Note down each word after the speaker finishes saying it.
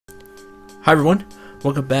Hi everyone,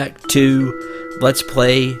 welcome back to Let's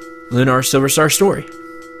Play Lunar Silver Star Story.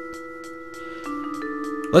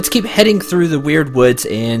 Let's keep heading through the weird woods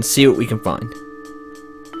and see what we can find.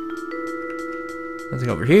 Nothing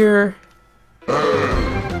over here.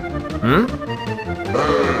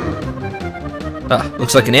 Ah,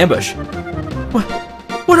 looks like an ambush.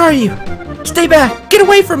 What are you? Stay back! Get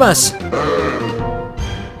away from us!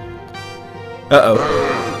 Uh-oh.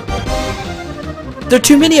 There are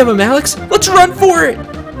too many of them, Alex! Let's run for it!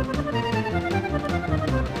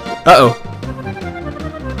 Uh-oh.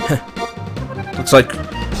 Looks like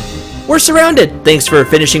we're surrounded! Thanks for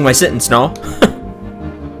finishing my sentence, Null.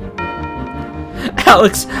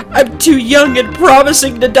 Alex, I'm too young and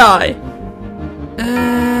promising to die!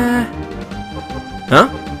 Huh?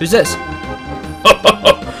 Who's this?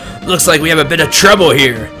 Looks like we have a bit of trouble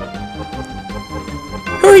here.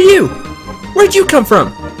 Who are you? Where'd you come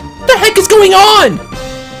from? What the heck is going on?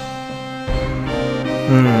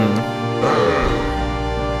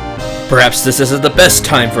 Perhaps this isn't the best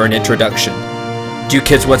time for an introduction. Do you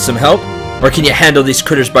kids want some help? Or can you handle these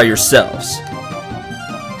critters by yourselves?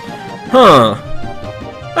 Huh.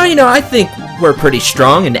 Well, you know, I think we're pretty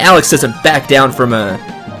strong, and Alex doesn't back down from a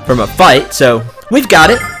fight, so we've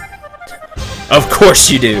got it. Of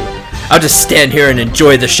course you do. I'll just stand here and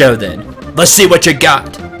enjoy the show then. Let's see what you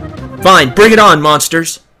got. Fine, bring it on,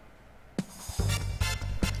 monsters.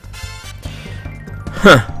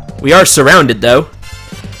 Huh. We are surrounded, though.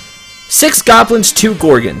 6 goblins, 2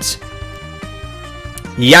 gorgons.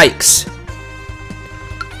 Yikes.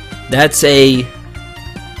 That's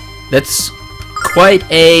quite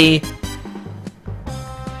an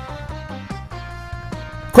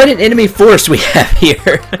enemy force we have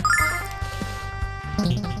here.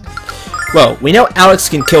 Well, we know Alex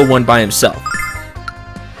can kill one by himself.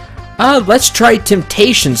 Let's try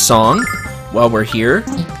Temptation Song while we're here.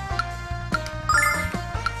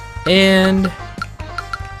 And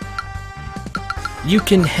you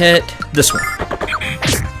can hit this one.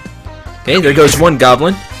 Okay, there goes one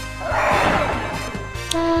goblin.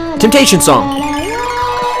 Temptation Song.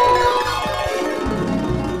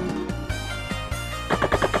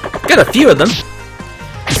 Got a few of them.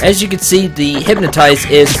 As you can see, the hypnotize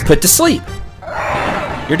is put to sleep.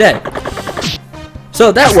 You're dead.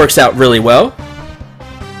 So that works out really well.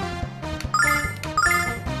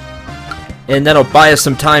 And that'll buy us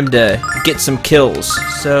some time to get some kills.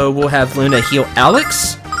 So we'll have Luna heal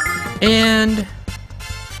Alex. And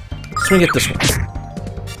swing at this one.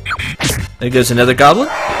 There goes another goblin.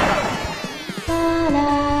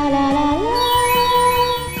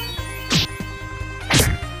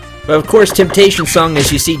 But of course, Temptation Song,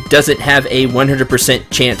 as you see, doesn't have a 100%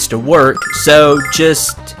 chance to work, so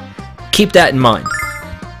just keep that in mind.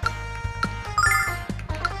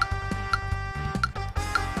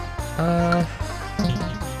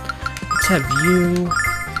 Let's have you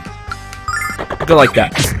go like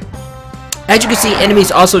that. As you can see,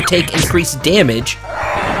 enemies also take increased damage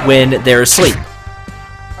when they're asleep.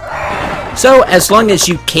 So, as long as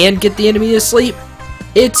you can get the enemy to sleep,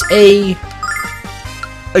 it's a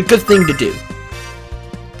good thing to do.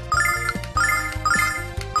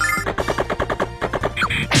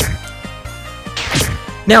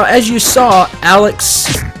 Now, as you saw, Alex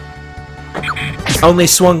only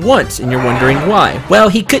swung once, and you're wondering why. Well,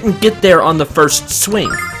 he couldn't get there on the first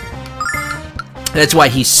swing. That's why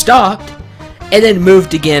he stopped, and then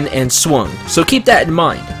moved again and swung. So keep that in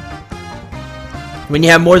mind. When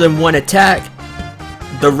you have more than one attack,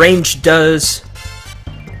 the range does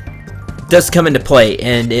come into play,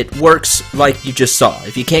 and it works like you just saw.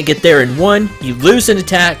 If you can't get there in one, you lose an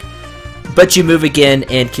attack, but you move again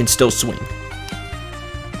and can still swing.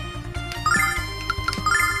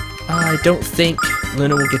 I don't think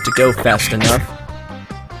Luna will get to go fast enough.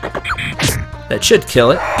 That should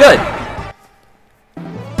kill it. Good!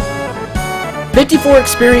 54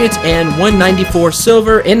 experience and 194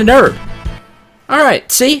 silver and an herb. Alright,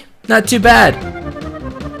 see? Not too bad.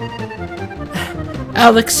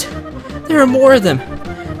 Alex, there are more of them.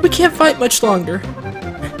 We can't fight much longer.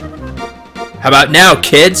 How about now,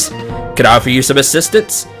 kids? Could I offer you some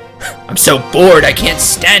assistance? I'm so bored I can't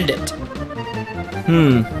stand it.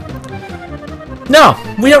 No,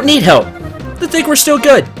 we don't need help. I think we're still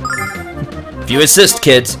good. If you assist,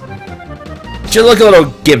 kids. You look a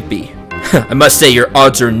little gimpy. I must say your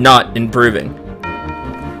odds are not improving.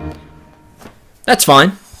 That's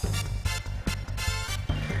fine.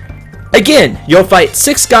 Again, you'll fight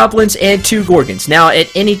 6 goblins and 2 gorgons. Now,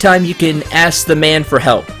 at any time, you can ask the man for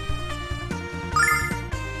help.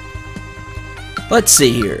 Let's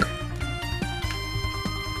see here.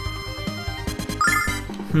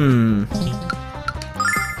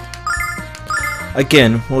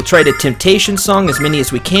 Again, we'll try the Temptation Song, as many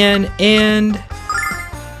as we can, and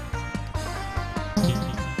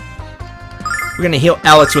we're gonna heal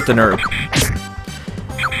Alex with an herb.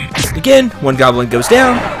 Again, one goblin goes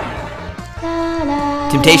down.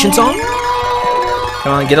 Temptation Song.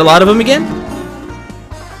 Come on, get a lot of them again.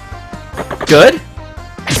 Good.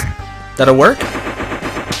 That'll work.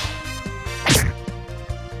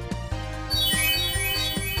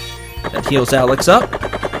 That heals Alex up.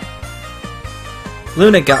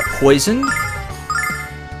 Luna got poisoned.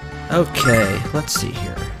 Okay, let's see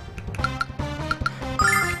here.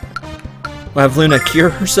 We'll have Luna cure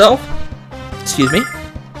herself. Excuse me.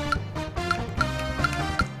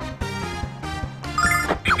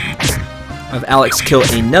 Have Alex kill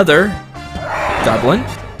another goblin.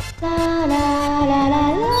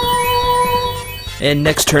 And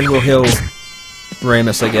next turn we'll heal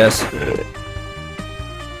Ramus, I guess.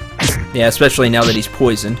 Yeah, especially now that he's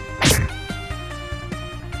poisoned.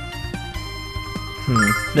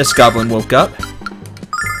 This goblin woke up.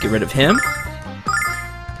 Get rid of him.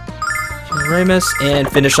 Heal Ramus and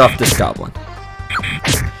finish off this goblin.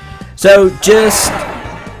 So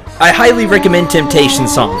I highly recommend Temptation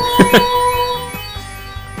Song.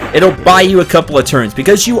 It'll buy you a couple of turns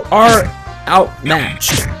because you are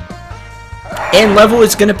outmatched. And level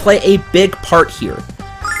is going to play a big part here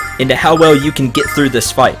into how well you can get through this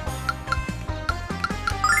fight.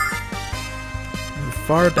 As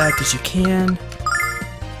far back as you can.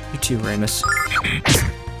 You too, Ramus.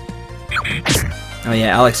 Oh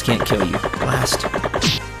yeah, Alex can't kill you. Blast.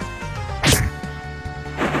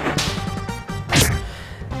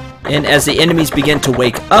 And as the enemies begin to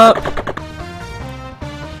wake up,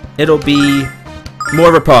 it'll be more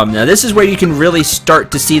of a problem. Now this is where you can really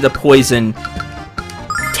start to see the poison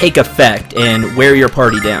take effect and wear your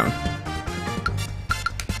party down.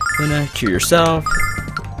 Luna, cure yourself.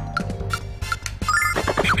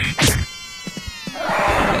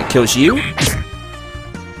 That kills you.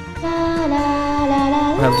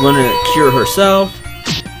 We'll have Luna cure herself.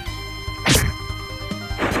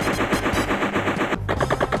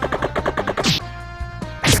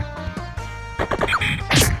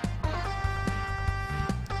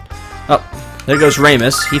 Oh, there goes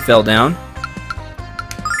Ramus. He fell down.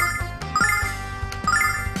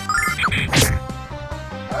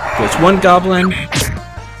 Goes one goblin.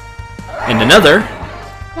 And another.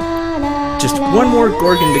 Just one more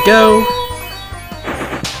Gorgon to go.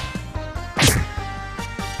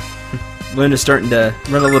 Luna's starting to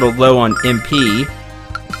run a little low on MP.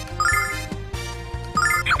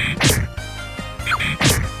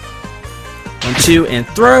 One, two, and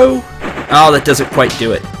throw. Oh, that doesn't quite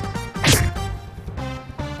do it.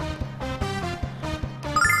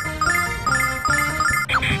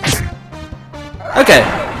 Okay.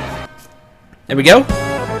 There we go.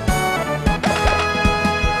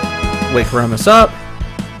 Wake Ramus up.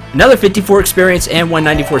 Another 54 experience and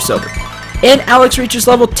 194 silver. And Alex reaches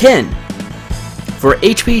level 10. For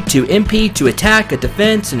HP, 2 MP, 2 attack, a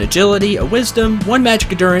defense, an agility, a wisdom, 1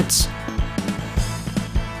 magic endurance.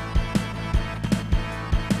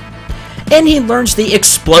 And he learns the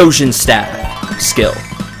explosion staff skill.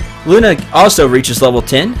 Luna also reaches level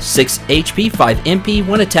 10, 6 HP, 5 MP,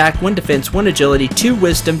 1 attack, 1 defense, 1 agility, 2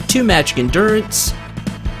 wisdom, 2 magic endurance.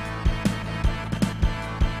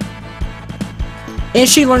 And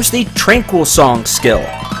she learns the Tranquil Song skill.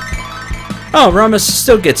 Oh, Ramus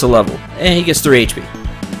still gets a level, and he gets 3 HP.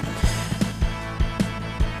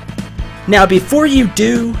 Now, before you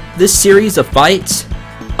do this series of fights,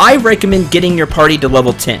 I recommend getting your party to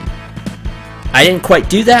level 10. I didn't quite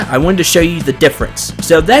do that. I wanted to show you the difference.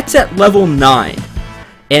 So that's at level 9.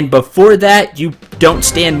 And before that, you don't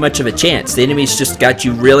stand much of a chance. The enemies just got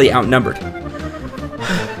you really outnumbered.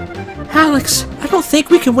 Alex, I don't think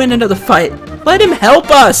we can win another fight. Let him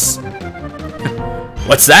help us.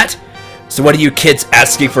 What's that? So what are you kids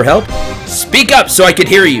asking for help? Speak up so I can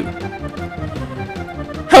hear you.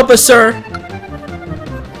 Help us, sir.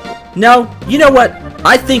 No, you know what?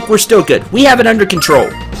 I think we're still good. We have it under control.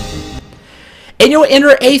 And you'll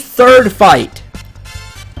enter a third fight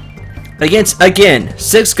against, again,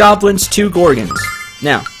 6 goblins, 2 gorgons.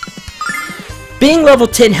 Now, being level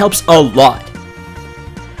 10 helps a lot.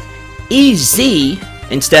 EZ,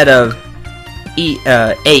 instead of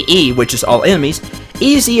AE, which is all enemies,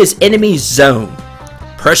 EZ is enemy zone.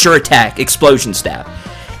 Pressure attack, explosion staff.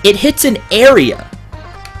 It hits an area.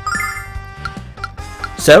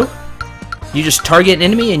 So, you just target an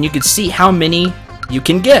enemy and you can see how many you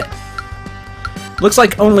can get. Looks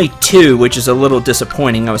like only 2, which is a little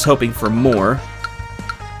disappointing. I was hoping for more.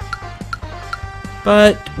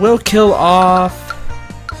 But we'll kill off...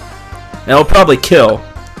 It'll probably kill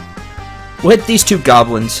We'll hit these two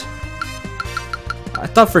goblins. I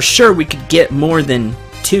thought for sure we could get more than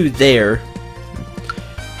 2 there.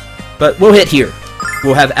 But we'll hit here.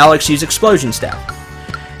 We'll have Alex use Explosion Staff.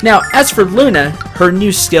 Now, as for Luna, her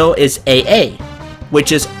new skill is AA,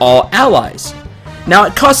 which is all allies. Now,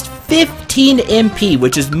 it costs 15 MP,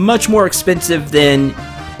 which is much more expensive than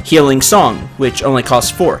Healing Song, which only costs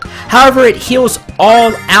 4. However, it heals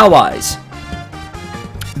all allies.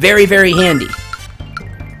 Very, very handy.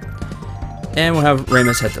 And we'll have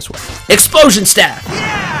Ramus head this way. Explosion Staff!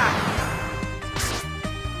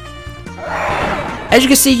 As you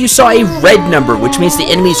can see, you saw a red number, which means the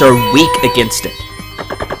enemies are weak against it.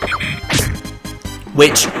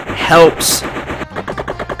 Which helps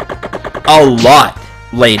a lot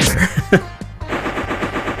later.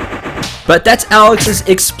 But that's Alex's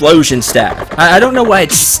Explosion Staff. I don't know why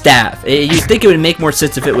it's staff. You'd think it would make more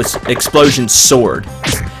sense if it was Explosion Sword.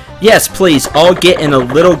 Yes, please, all get in a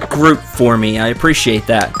little group for me. I appreciate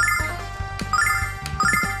that.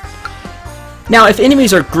 Now, if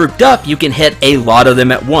enemies are grouped up, you can hit a lot of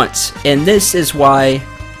them at once. And this is why...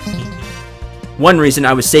 one reason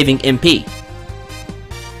I was saving MP.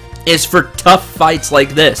 Is for tough fights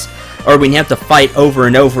like this. Or when you have to fight over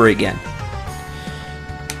and over again.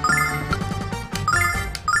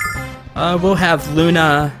 We'll have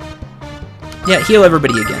Luna... yeah, heal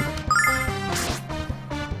everybody again.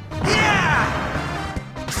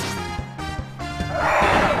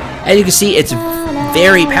 As you can see, it's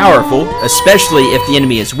very powerful, especially if the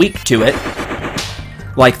enemy is weak to it,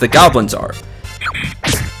 like the goblins are.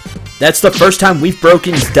 That's the first time we've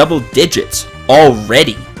broken double digits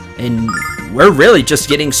already, and we're really just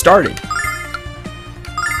getting started.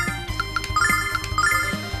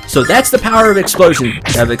 So that's the power of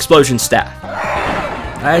Explosion Staff.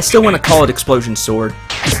 I still want to call it Explosion Sword.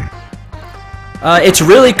 It's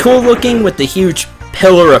really cool looking with the huge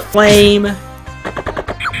pillar of flame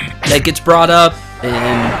that gets brought up,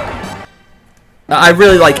 and I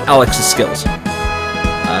really like Alex's skills.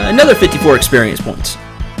 Another 54 experience points.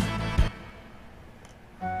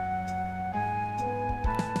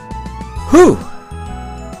 Whew!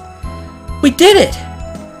 We did it!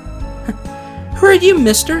 Who are you,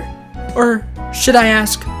 mister? Or should I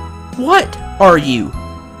ask, what are you?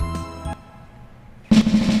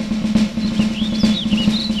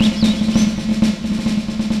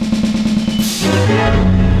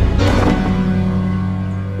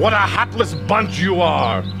 What a hapless bunch you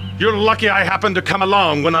are! You're lucky I happened to come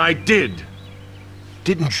along when I did.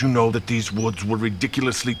 Didn't you know that these woods were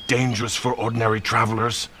ridiculously dangerous for ordinary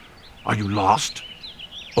travelers? Are you lost?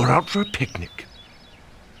 Or out for a picnic?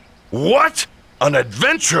 What? An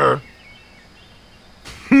adventure?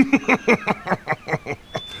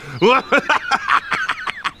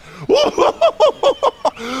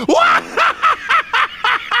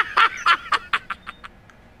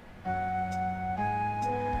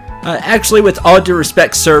 Actually, with all due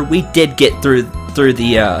respect, sir, we did get through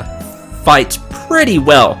the fights pretty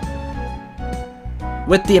well.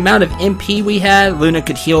 With the amount of MP we had, Luna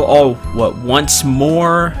could heal all, what, once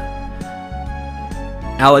more?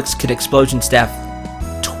 Alex could Explosion Staff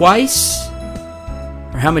twice?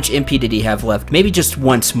 Or how much MP did he have left? Maybe just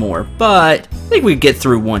once more, but I think we could get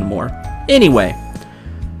through one more. Anyway,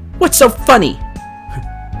 what's so funny?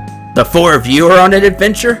 The 4 of you are on an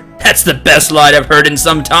adventure? That's the best line I've heard in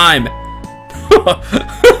some time.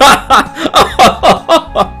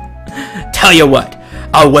 Tell you what,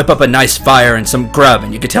 I'll whip up a nice fire and some grub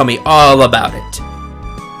and you can tell me all about it.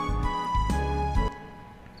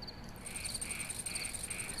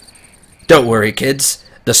 Don't worry, kids.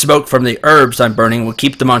 The smoke from the herbs I'm burning will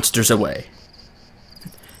keep the monsters away.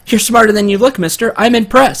 You're smarter than you look, mister. I'm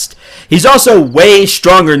impressed. He's also way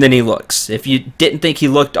stronger than he looks, if you didn't think he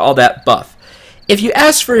looked all that buff. If you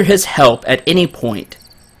ask for his help at any point,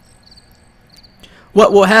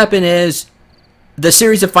 what will happen is the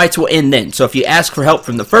series of fights will end then. So if you ask for help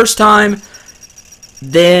from the first time,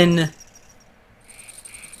 then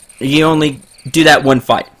you only do that one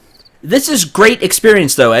fight. This is great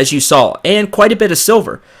experience though, as you saw, and quite a bit of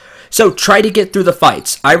silver. So try to get through the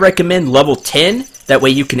fights. I recommend level 10, that way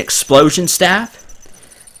you can Explosion Staff.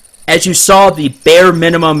 As you saw, the bare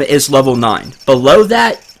minimum is level 9. Below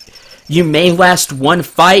that, you may last one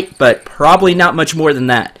fight, but probably not much more than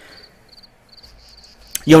that.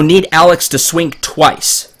 You'll need Alex to swing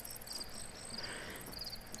twice.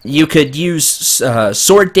 You could use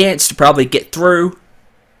Sword Dance to probably get through,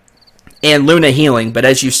 and Luna healing, but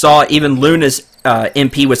as you saw, even Luna's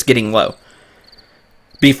MP was getting low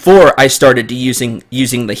before I started using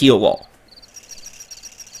the heal wall.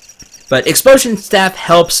 But Explosion Staff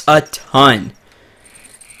helps a ton.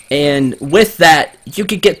 And with that, you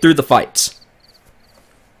could get through the fights.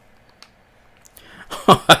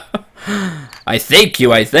 I think.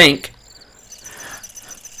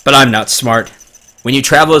 But I'm not smart. When you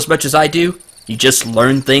travel as much as I do, you just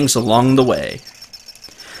learn things along the way.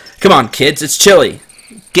 Come on, kids, it's chilly.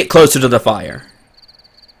 Get closer to the fire.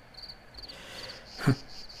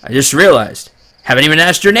 I just realized, haven't even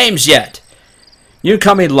asked your names yet. You can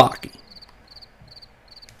call me Lockie.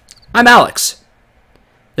 I'm Alex.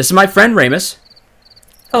 This is my friend Remus.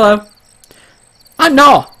 Hello. I'm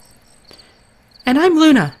Null. And I'm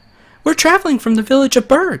Luna. We're traveling from the village of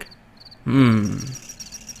Berg. Luna.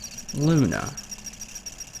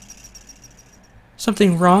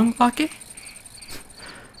 Something wrong, Lockie?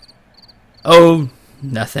 Oh,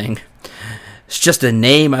 nothing. It's just a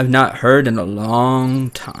name I've not heard in a long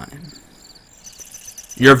time.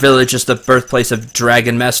 Your village is the birthplace of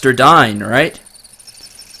Dragon Master Dine, right?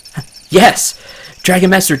 Yes! Dragon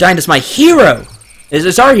Master Dine is my hero!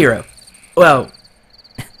 Is our hero. Well,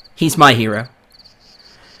 he's my hero.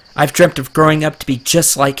 I've dreamt of growing up to be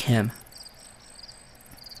just like him.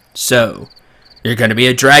 So, you're gonna be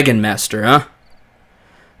a Dragon Master, huh?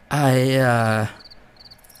 I'd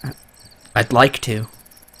like to.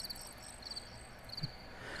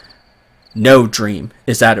 No dream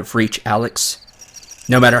is out of reach, Alex.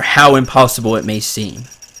 No matter how impossible it may seem.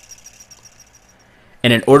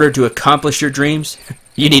 And in order to accomplish your dreams,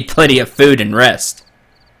 you need plenty of food and rest.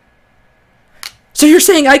 So you're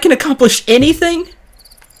saying I can accomplish anything?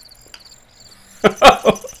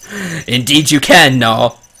 Indeed you can,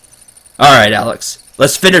 Null. Alright, Alex.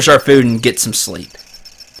 Let's finish our food and get some sleep.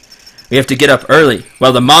 We have to get up early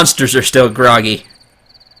while the monsters are still groggy.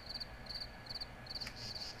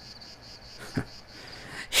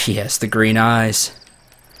 He has the green eyes.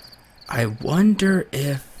 I wonder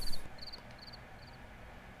if...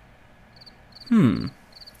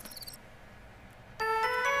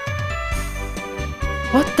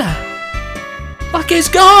 What the? Lake's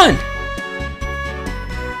gone!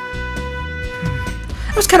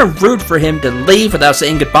 It was kind of rude for him to leave without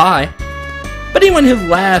saying goodbye. But anyone who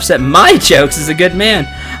laughs at my jokes is a good man.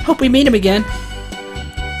 Hope we meet him again.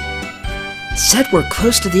 Said we're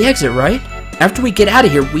close to the exit, right? After we get out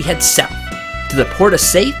of here, we head south to the port of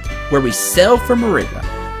Saike, where we sail for Meribia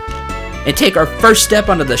and take our first step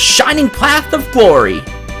onto the shining path of glory.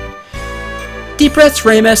 Deep breaths,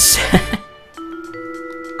 Remus.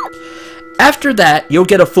 After that, you'll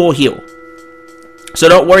get a full heal. So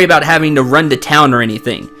don't worry about having to run to town or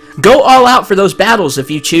anything. Go all out for those battles if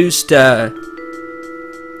you choose to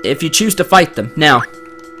fight them. Now,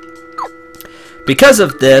 because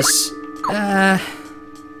of this, I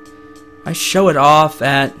show it off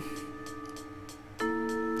at...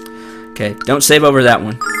 Okay, don't save over that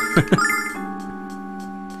one.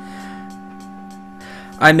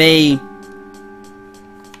 I may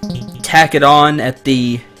tack it on at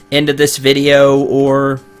the end of this video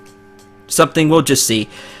or something. We'll just see.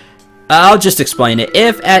 I'll just explain it.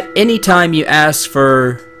 If at any time you ask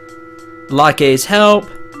for Lake's help,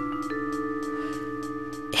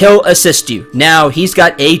 he'll assist you. Now, he's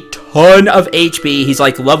got a ton of HP. He's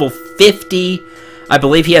like level 50. I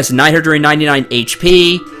believe he has 999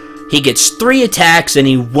 HP. He gets 3 attacks and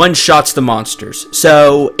he one-shots the monsters.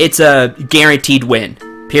 So, it's a guaranteed win.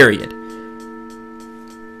 Period.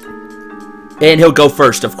 And he'll go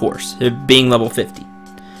first, of course, being level 50.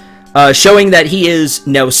 Showing that he is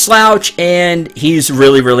no slouch and he's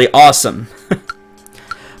really, really awesome.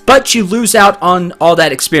 But you lose out on all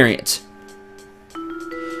that experience.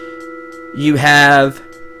 You have...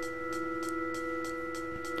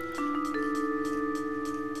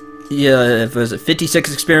 Yeah, it was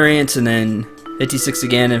 56 experience, and then 56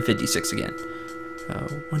 again, and 56 again.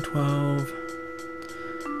 112...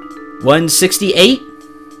 168?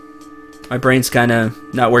 My brain's kind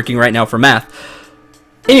of not working right now for math.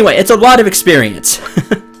 Anyway, it's a lot of experience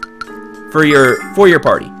for your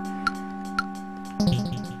party.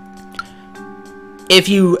 If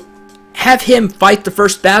you have him fight the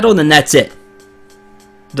first battle, then that's it.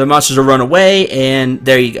 The monsters will run away, and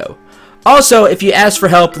there you go. Also, if you ask for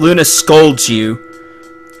help, Luna scolds you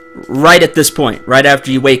right at this point. Right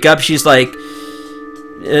after you wake up, she's like,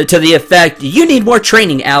 to the effect, you need more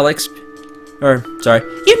training, Alex. Or, sorry,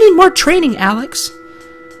 you need more training, Alex.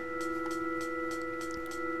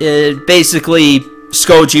 It basically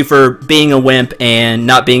scolds you for being a wimp and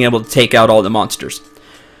not being able to take out all the monsters.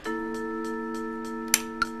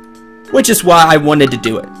 Which is why I wanted to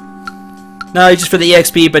do it. Not just for the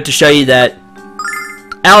EXP, but to show you that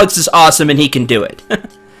Alex is awesome and he can do it.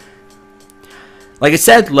 Like I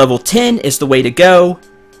said, level 10 is the way to go.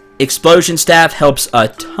 Explosion Staff helps a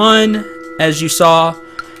ton, as you saw.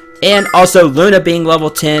 And also, Luna being level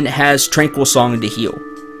 10 has Tranquil Song to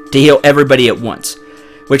heal everybody at once,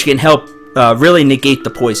 which can help really negate the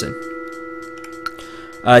poison.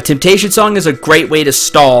 Temptation Song is a great way to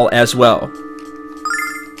stall as well.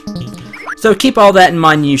 So keep all that in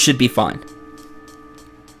mind and you should be fine.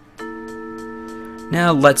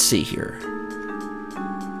 Now let's see here.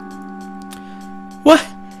 What?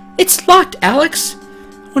 It's locked, Alex!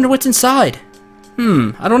 Wonder what's inside.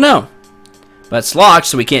 I don't know. But it's locked,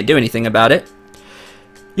 so we can't do anything about it.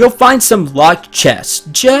 You'll find some locked chests.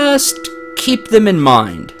 Just keep them in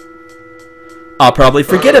mind. I'll probably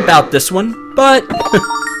forget about this one, but...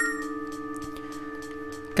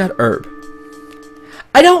 Got herb.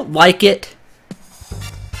 I don't like it.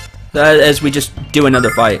 As we just do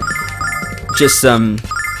another fight. Just my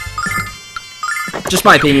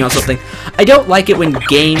opinion on something. I don't like it when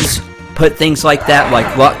games put things like that,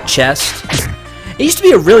 like locked chests. It used to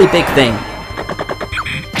be a really big thing.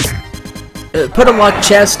 Put a locked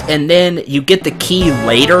chest and then you get the key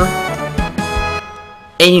later.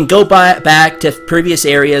 And you can go back to previous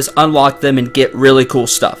areas, unlock them, and get really cool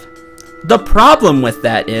stuff. The problem with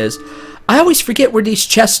that is, I always forget where these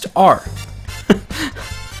chests are. You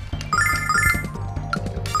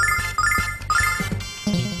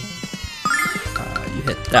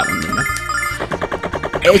hit that one, Luna.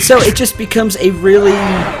 And so it just becomes a really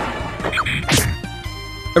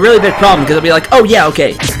big problem, because I'll be like, oh yeah,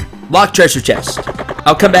 okay, locked treasure chest.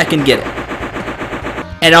 I'll come back and get it.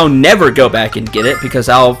 And I'll never go back and get it because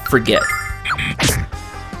I'll forget.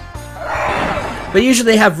 But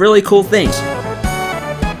usually they have really cool things.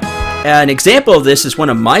 An example of this is one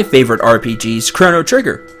of my favorite RPGs, Chrono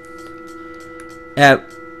Trigger. At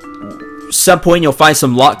some point you'll find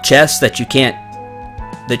some locked chests that you can't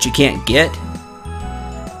get.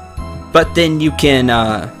 But then you can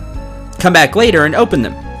come back later and open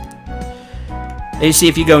them. And you see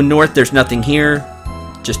if you go north there's nothing here,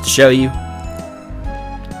 just to show you.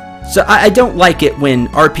 So I don't like it when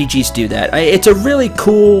RPGs do that. It's a really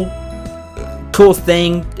cool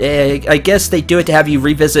thing. I guess they do it to have you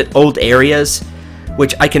revisit old areas,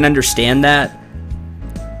 which I can understand that.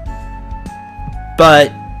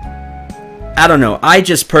 But I don't know. I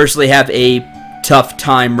just personally have a tough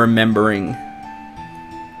time remembering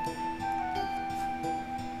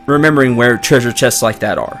where treasure chests like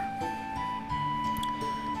that are.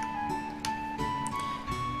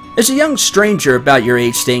 There's a young stranger about your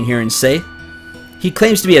age staying here in Saike. He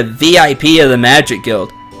claims to be a VIP of the Magic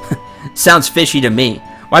Guild. Sounds fishy to me.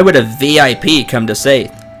 Why would a VIP come to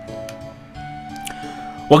Saike?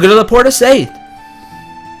 Welcome to the port of Saike.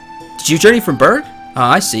 Did you journey from Berg?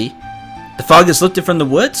 Ah, I see. The fog is lifted from the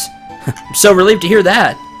woods? I'm so relieved to hear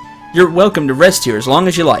that. You're welcome to rest here as long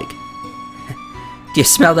as you like. Do you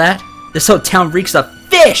smell that? This whole town reeks of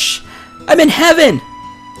fish! I'm in heaven!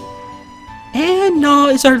 And No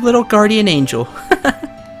is our little guardian angel.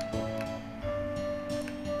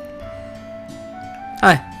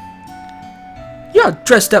 Hi. You're all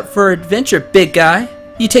dressed up for adventure, big guy.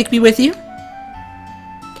 You take me with you?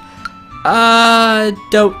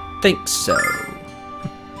 Don't think so.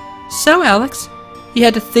 So, Alex, you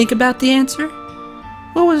had to think about the answer?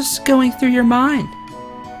 What was going through your mind?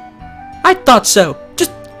 I thought so.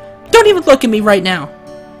 Just don't even look at me right now.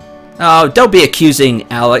 Oh, don't be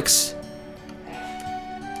accusing Alex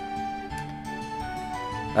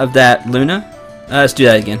of that, Luna. Let's do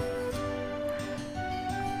that again.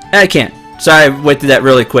 I can't. Sorry, I went through that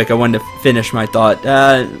really quick. I wanted to finish my thought.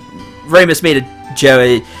 Ramus made a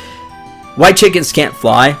joke. White chickens can't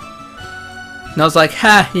fly. And I was like,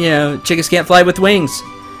 ha, you know, chickens can't fly with wings.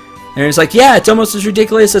 And he's like, yeah, it's almost as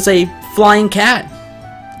ridiculous as a flying cat.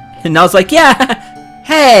 And I was like, yeah,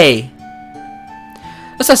 hey.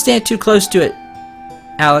 Let's not stand too close to it,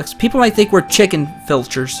 Alex. People might think we're chicken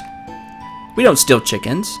filchers. We don't steal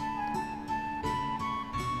chickens.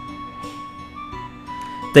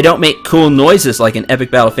 They don't make cool noises like in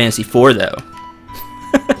Epic Battle Fantasy 4, though.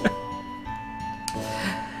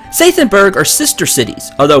 Saike and Berg are sister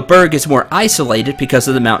cities, although Berg is more isolated because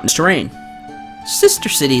of the mountainous terrain. Sister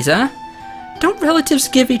cities, huh? Don't relatives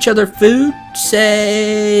give each other food?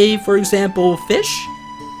 Say, for example, fish?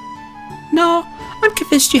 No, I'm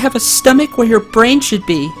convinced you have a stomach where your brain should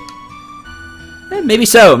be. Maybe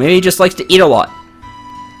so. Maybe he just likes to eat a lot.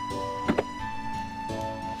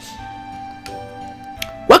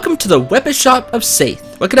 Welcome to the weapon shop of Saike.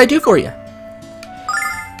 What can I do for you?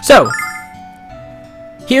 So,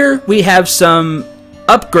 here we have some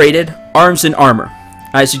upgraded arms and armor.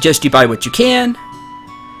 I suggest you buy what you can.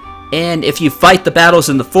 And if you fight the battles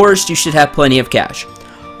in the forest, you should have plenty of cash.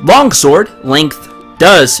 Longsword, length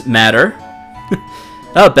does matter.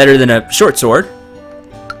 Oh, better than a short sword.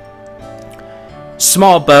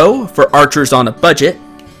 small bow for archers on a budget,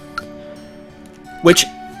 which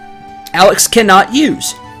Alex cannot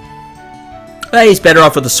use. But he's better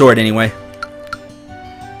off with a sword anyway.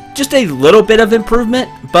 Just a little bit of improvement,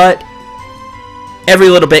 but every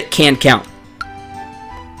little bit can count.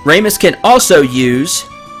 Ramus can also use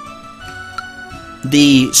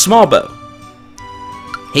the small bow.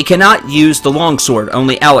 He cannot use the long sword,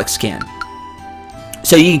 only Alex can.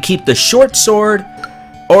 So you can keep the short sword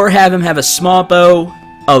or have him have a small bow,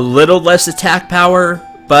 a little less attack power,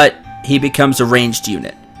 but he becomes a ranged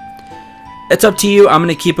unit. It's up to you. I'm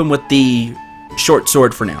going to keep him with the short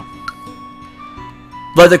sword for now.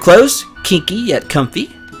 Leather clothes, kinky yet comfy,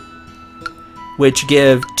 which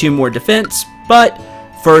give 2 more defense, but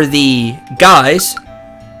for the guys,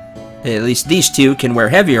 at least these 2 can wear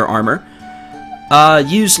heavier armor,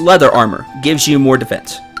 use leather armor, gives you more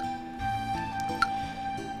defense.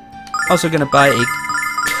 Also going to buy a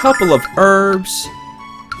couple of herbs.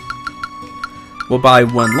 We'll buy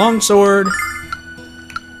 1 longsword,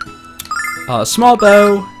 a small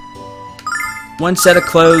bow, 1 set of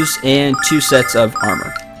clothes, and 2 sets of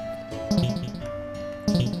armor.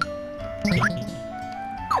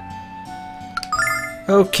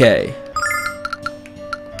 Okay.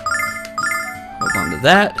 Hold on to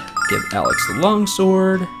that. Give Alex the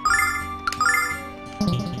longsword.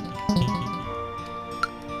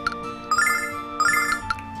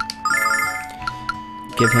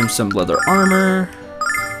 Give him some leather armor.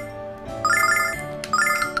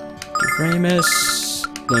 Give Ramus.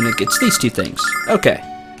 Luna gets these 2 things. Okay.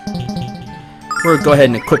 We'll go ahead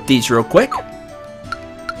and equip these real quick.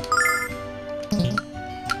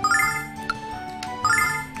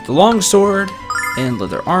 The longsword and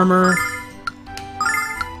leather armor.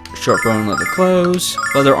 Short bow and leather clothes.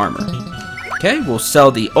 Leather armor. Okay, we'll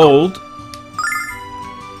sell the old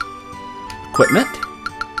equipment.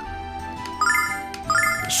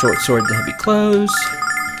 Short sword to heavy clothes.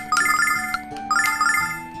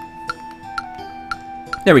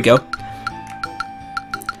 There we go.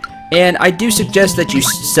 And I do suggest that you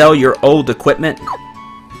sell your old equipment,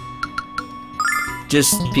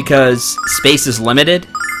 just because space is limited.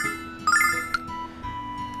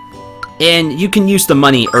 And you can use the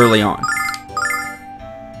money early on.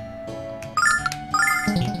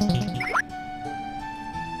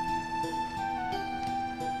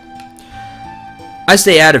 I'd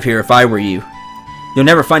stay out of here if I were you. You'll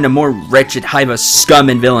never find a more wretched hive of scum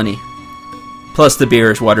and villainy. Plus the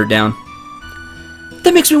beer is watered down.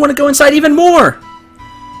 That makes me want to go inside even more!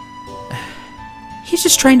 He's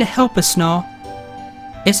just trying to help us, Snall.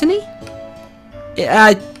 Isn't he? Yeah,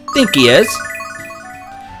 I think he is.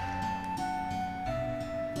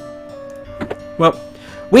 Well,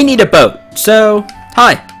 we need a boat, so...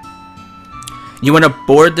 Hi. You want to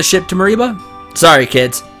board the ship to Meribia? Sorry,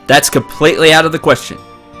 kids. That's completely out of the question.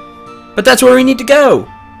 But that's where we need to go.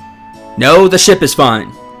 No, the ship is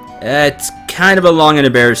fine. It's kind of a long and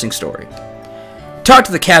embarrassing story. Talk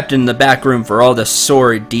to the captain in the back room for all the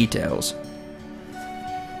sordid details.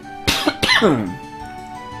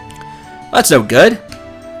 That's no good.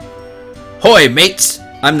 Hoy, mates!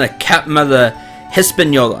 I'm the captain of the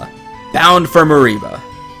Hispaniola, bound for Meribia.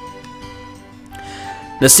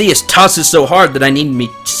 The sea is tossing so hard that I need me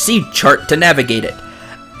sea chart to navigate it.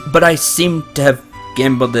 But I seem to have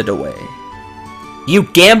gambled it away. You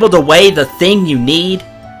gambled away the thing you need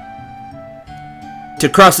to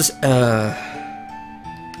cross this...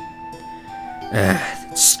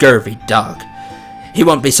 scurvy dog. He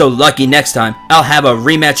won't be so lucky next time. I'll have a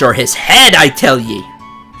rematch or his head, I tell ye.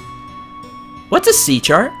 What's a sea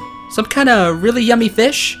chart? Some kind of really yummy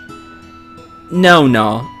fish?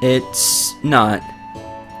 No, it's not.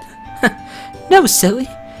 No, silly.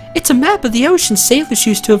 It's a map of the ocean sailors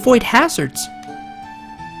use to avoid hazards.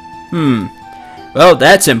 Well,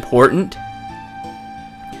 that's important.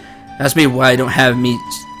 Ask me why I don't have me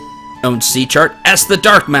own sea chart. Ask the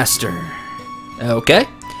Dark Master. Okay.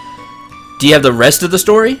 Do you have the rest of the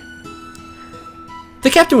story? The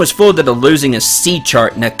captain was fooled into losing a sea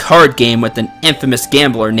chart in a card game with an infamous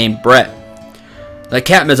gambler named Brett. The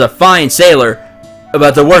captain is a fine sailor,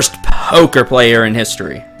 but the worst poker player in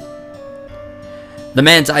history. The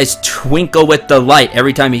man's eyes twinkle with delight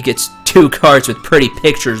every time he gets 2 cards with pretty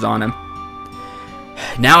pictures on them.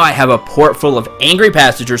 Now I have a port full of angry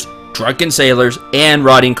passengers, drunken sailors, and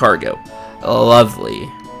rotting cargo. Lovely.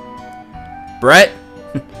 Brett?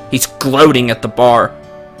 He's gloating at the bar.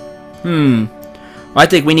 I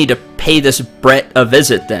think we need to pay this Brett a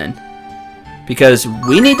visit then. Because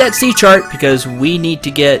we need that sea chart, because we need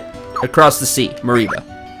to get across the sea,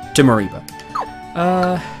 Meribia. To Meribia.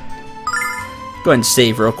 Go ahead and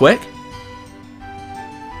save real quick.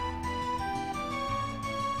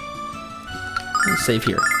 Let's save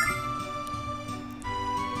here.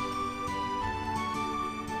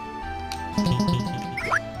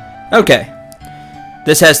 Okay.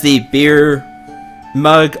 This has the beer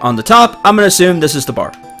mug on the top. I'm gonna assume this is the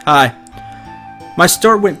bar. Hi. My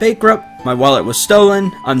store went bankrupt. My wallet was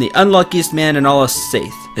stolen. I'm the unluckiest man in all of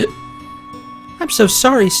Saike. I'm so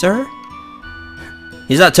sorry, sir.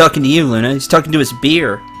 He's not talking to you, Luna. He's talking to his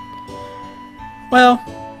beer. Well,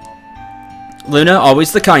 Luna,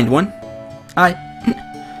 always the kind one. I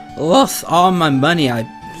lost all my money I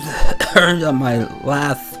earned on my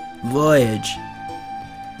last voyage.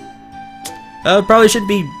 Probably should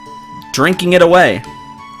be drinking it away.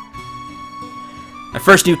 My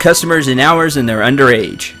first new customers in hours and they're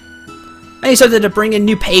underage. I need something to bring in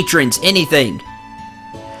new patrons, anything.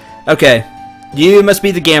 Okay, you must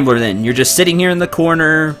be the gambler then. You're just sitting here in the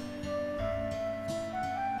corner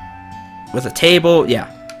with a table. Yeah.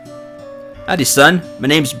 Howdy, son. My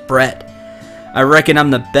name's Brett. I reckon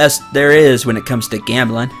I'm the best there is when it comes to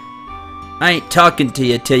gambling. I ain't talking to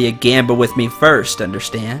you till you gamble with me first,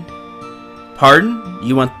 understand? Pardon?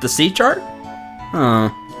 You want the sea chart? Huh.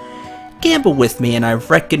 Gamble with me and I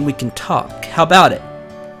reckon we can talk. How about it?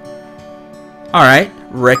 Alright,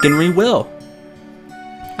 reckon we will.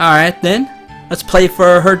 Alright then, let's play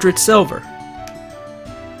for 100 silver.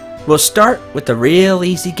 We'll start with a real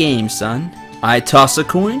easy game, son. I toss a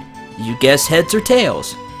coin, you guess heads or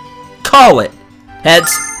tails. Call it!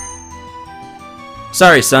 Heads.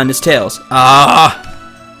 Sorry, son, it's tails.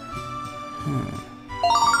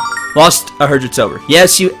 Lost 100 silver.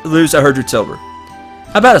 Yes, you lose 100 silver.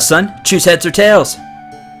 How about it, son? Choose heads or tails.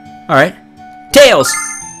 Alright. Tails!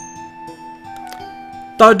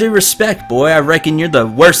 With all due respect, boy, I reckon you're the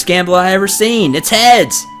worst gambler I ever seen. It's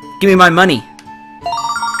heads! Give me my money.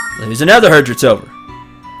 Lose another 100 silver.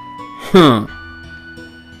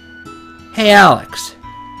 Hey, Alex.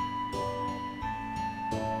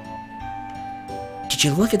 Did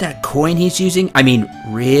you look at that coin he's using? I mean,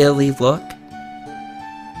 really look?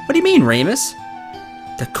 What do you mean, Ramus?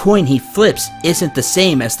 The coin he flips isn't the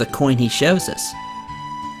same as the coin he shows us.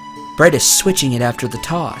 Brett is switching it after the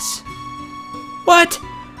toss. What?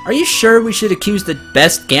 Are you sure we should accuse the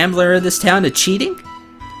best gambler in this town of cheating?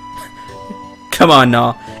 Come on,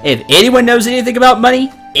 now. If anyone knows anything about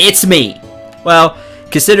money, it's me. Well,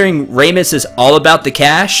 considering Ramus is all about the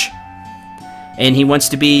cash, and he wants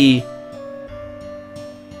to be,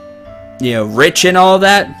 you know, rich and all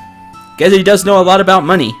that, guess he does know a lot about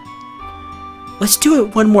money. Let's do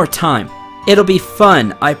it one more time. It'll be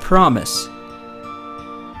fun, I promise.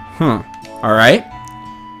 Alright.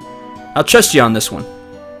 I'll trust you on this one.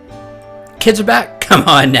 Kids are back? Come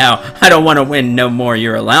on now. I don't want to win no more of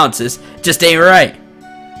your allowances. Just ain't right.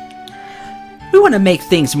 We want to make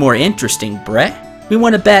things more interesting, Brett. We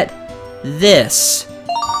want to bet this.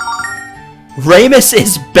 Ramus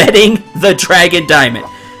is betting the Dragon Diamond.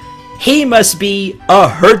 He must be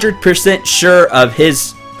 100% sure of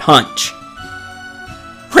his hunch.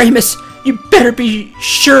 Ramus, you better be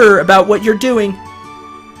sure about what you're doing.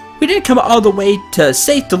 We didn't come all the way to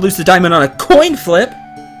Saike to lose the diamond on a coin flip.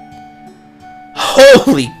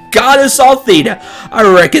 Holy goddess Althea, I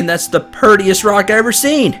reckon that's the purtiest rock I ever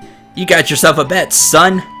seen. You got yourself a bet,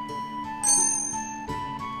 son.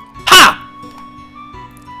 Ha!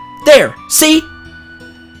 There, see?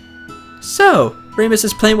 So,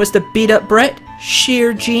 Ramus's plan was to beat up Brett?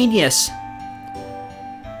 Sheer genius.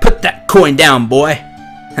 Put that coin down, boy.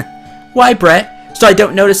 Why, Brett? So I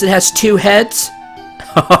don't notice it has 2 heads?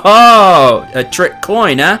 Oh, a trick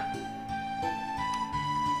coin, huh?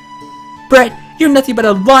 Brett, you're nothing but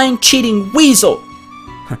a lying, cheating weasel.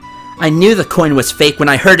 I knew the coin was fake when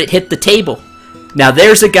I heard it hit the table. Now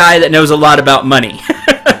there's a guy that knows a lot about money.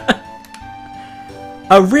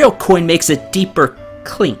 A real coin makes a deeper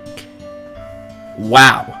clink.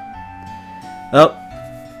 Wow. Well,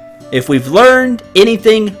 if we've learned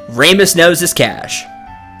anything, Ramus knows his cash.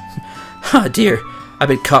 Oh dear, I've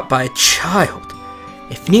been caught by a child.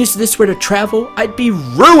 If news of this were to travel, I'd be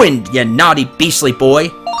ruined, you naughty beastly boy.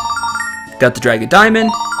 Got the Dragon Diamond,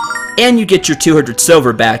 and you get your 200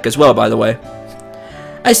 silver back as well, by the way.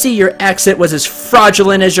 I see your accent was as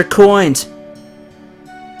fraudulent as your coins.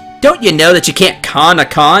 Don't you know that you can't con a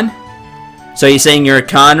con? So you saying you're a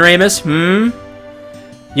con, Ramus?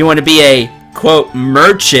 You want to be a, quote,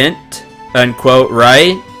 merchant, unquote,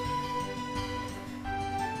 right?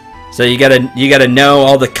 So you gotta know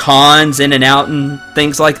all the cons in and out and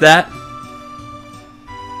things like that.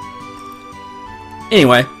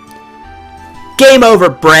 Anyway. Game over,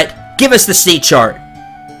 Brett. Give us the sea chart.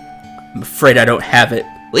 I'm afraid I don't have it.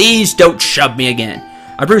 Please don't shove me again.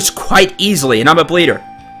 I bruise quite easily and I'm a bleeder.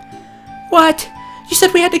 What? You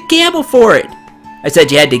said we had to gamble for it. I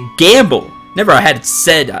said you had to gamble. Never I had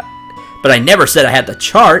said, but I never said I had the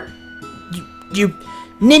chart. You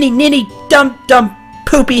ninny dumb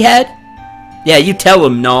poopy head. Yeah, you tell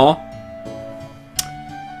him, Null.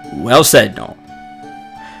 Well said, Null.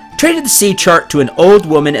 Traded the sea chart to an old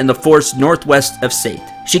woman in the forest northwest of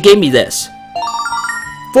Saike. She gave me this.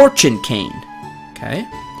 Fortune cane. Okay.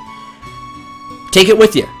 Take it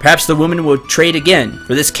with you. Perhaps the woman will trade again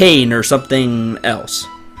for this cane or something else.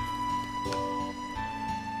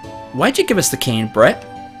 Why'd you give us the cane, Brett?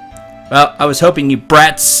 Well, I was hoping you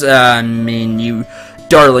brats, you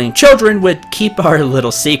darling children would keep our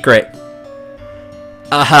little secret.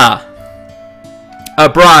 Aha. A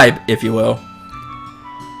bribe, if you will.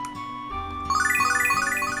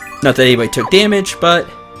 Not that anybody took damage, but...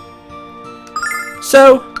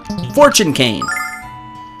 So, fortune cane.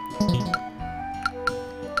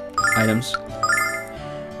 Items.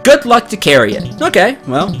 Good luck to carry it. Okay,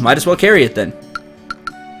 well, might as well carry it then.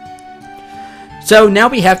 So, now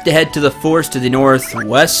we have to head to the forest to the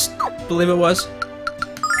northwest, I believe it was,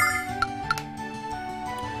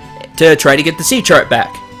 to try to get the sea chart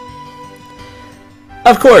back.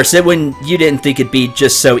 Of course, you didn't think it'd be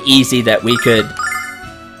just so easy that we could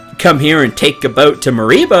come here and take a boat to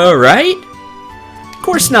Meribia, right? Of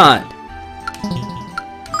course not.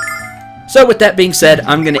 So with that being said,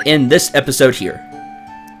 I'm going to end this episode here.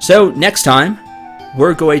 So next time,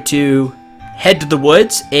 we're going to head to the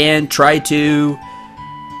woods and try to...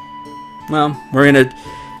 Well, we're going to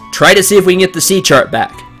try to see if we can get the sea chart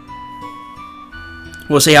back.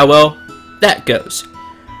 We'll see how well that goes.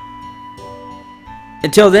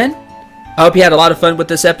 Until then, I hope you had a lot of fun with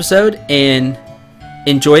this episode and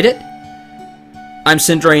enjoyed it. I'm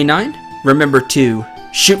Syndra9. Remember to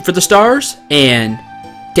shoot for the stars and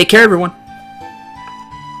take care, everyone.